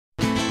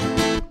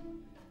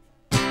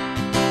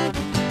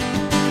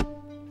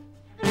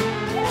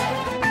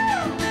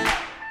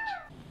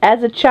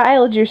as a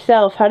child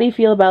yourself, how do you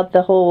feel about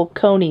the whole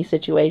Kony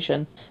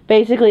situation?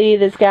 Basically,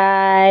 this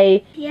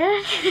guy...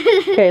 Yeah.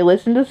 Okay,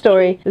 listen to the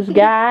story. This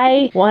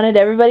guy wanted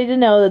everybody to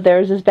know that there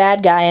was this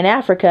bad guy in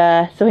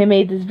Africa, so he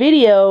made this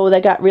video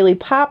that got really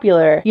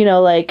popular. You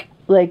know, like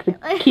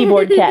the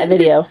keyboard cat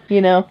video,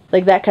 you know?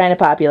 Like that kind of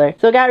popular.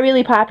 So it got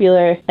really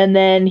popular, and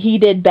then he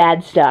did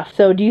bad stuff.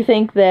 So do you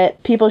think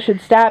that people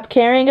should stop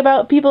caring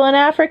about people in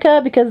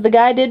Africa because the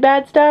guy did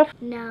bad stuff?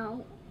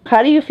 No.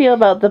 How do you feel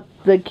about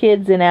the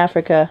kids in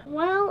Africa?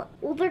 Well,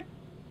 they're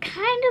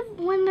kind of,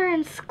 when they're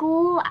in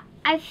school,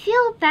 I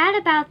feel bad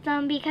about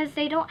them because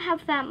they don't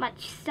have that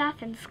much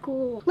stuff in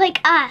school. Like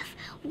us,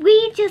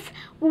 we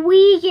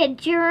get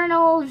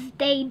journals,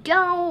 they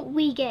don't,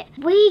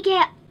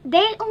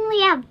 they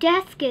only have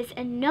desks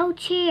and no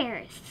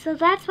chairs. So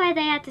that's why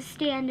they have to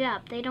stand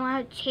up. They don't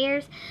have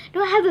chairs, they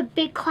don't have a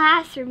big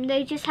classroom,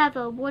 they just have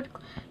a wood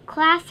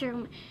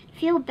classroom.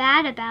 Feel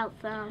bad about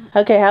them.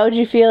 Okay, how would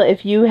you feel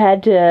if you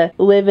had to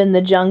live in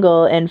the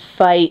jungle and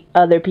fight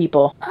other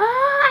people?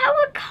 I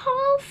would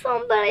call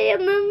somebody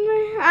and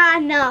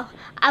then, no.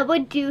 I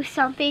would do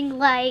something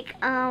like,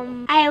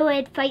 I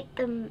would fight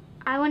them.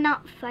 I would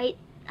not fight.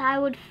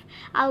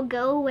 I'll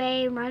go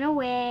away, run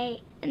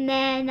away, and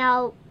then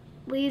I'll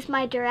lose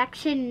my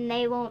direction and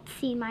they won't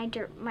see my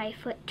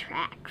foot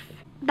tracks.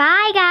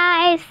 Bye,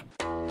 guys.